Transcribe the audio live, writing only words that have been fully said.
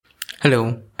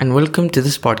Hello and welcome to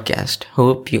this podcast.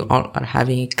 Hope you all are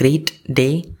having a great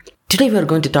day. Today we are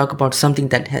going to talk about something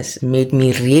that has made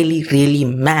me really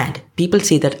mad. People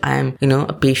say that I am,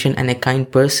 a patient and a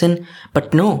kind person,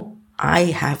 but no, I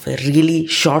have a really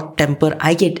short temper.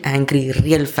 I get angry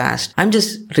real fast. I'm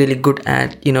just really good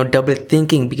at, double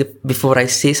thinking before I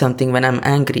say something when I'm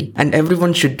angry. And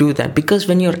everyone should do that because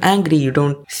when you're angry, you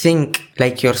don't think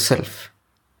like yourself.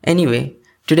 Anyway,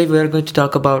 today we are going to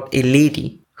talk about a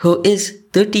lady who is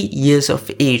 30 years of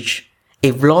age,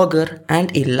 a vlogger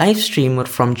and a live streamer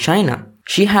from China.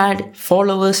 She had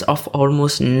followers of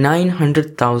almost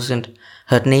 900,000.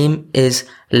 Her name is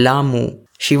Lamu.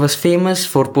 She was famous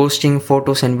for posting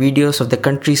photos and videos of the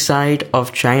countryside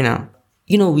of China.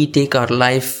 We take our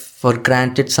life for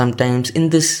granted sometimes in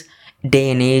this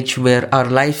day and age where our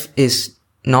life is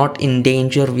not in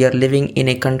danger. We are living in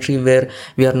a country where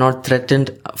we are not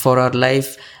threatened for our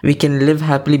life. We can live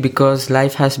happily because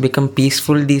life has become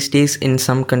peaceful these days in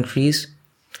some countries.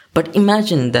 But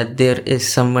imagine that there is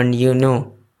someone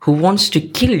who wants to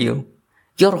kill you.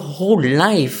 Your whole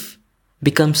life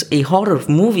becomes a horror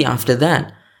movie after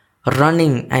that.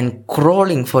 Running and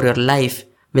crawling for your life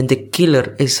when the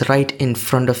killer is right in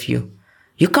front of you.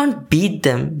 You can't beat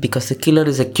them because the killer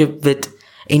is equipped with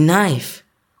a knife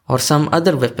or some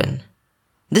other weapon.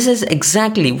 This is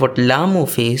exactly what Lamu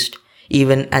faced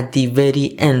even at the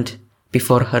very end.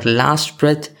 Before her last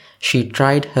breath, she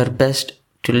tried her best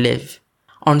to live.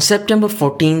 On September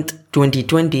 14th,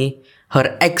 2020,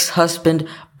 her ex-husband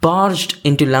barged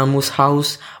into Lamu's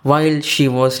house while she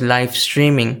was live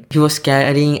streaming. He was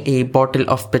carrying a bottle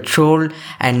of petrol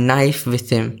and knife with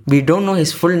him. We don't know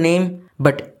his full name,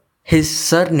 but his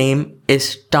surname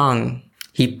is Tang.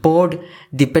 He poured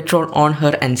the petrol on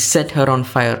her and set her on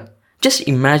fire. Just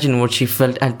imagine what she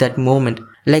felt at that moment.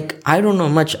 I don't know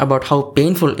much about how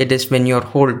painful it is when your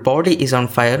whole body is on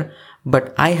fire,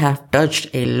 but I have touched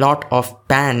a lot of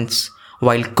pans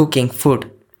while cooking food.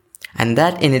 And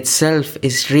that in itself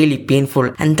is really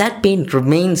painful, and that pain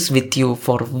remains with you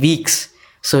for weeks.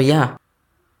 So yeah,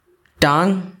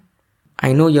 Tang,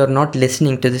 I know you're not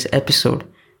listening to this episode,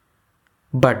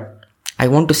 but I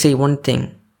want to say one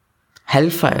thing.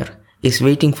 Hellfire is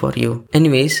waiting for you.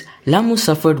 Anyways, Lamu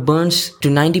suffered burns to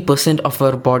 90% of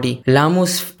her body.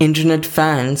 Lamu's internet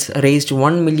fans raised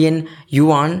 1 million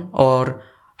yuan or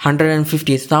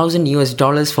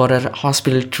 $150,000 for her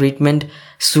hospital treatment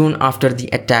soon after the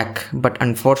attack. But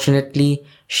unfortunately,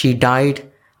 she died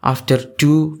after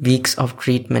 2 weeks of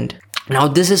treatment. Now,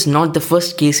 this is not the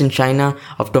first case in China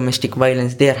of domestic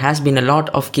violence. There has been a lot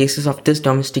of cases of this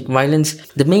domestic violence.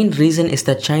 The main reason is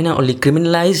that China only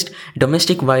criminalized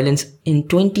domestic violence in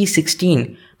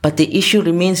 2016. But the issue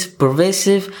remains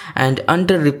pervasive and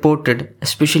underreported,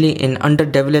 especially in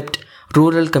underdeveloped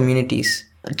rural communities.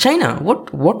 China,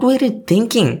 what were you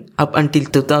thinking up until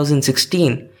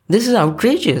 2016? This is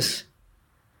outrageous.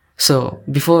 So,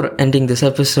 before ending this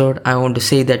episode, I want to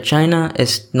say that China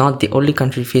is not the only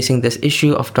country facing this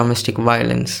issue of domestic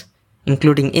violence.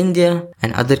 Including India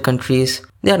and other countries,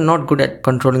 they are not good at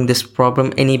controlling this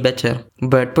problem any better.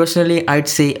 But personally, I'd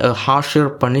say a harsher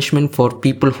punishment for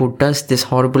people who does this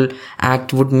horrible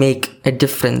act would make a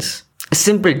difference. A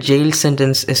simple jail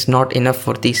sentence is not enough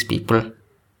for these people.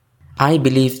 I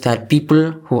believe that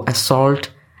people who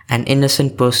assault an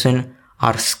innocent person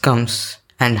are scums,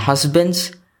 and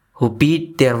husbands who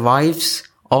beat their wives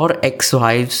or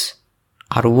ex-wives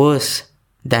are worse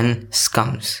than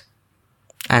scums.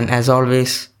 And as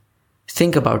always,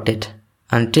 think about it.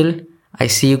 Until I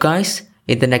see you guys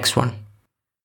in the next one.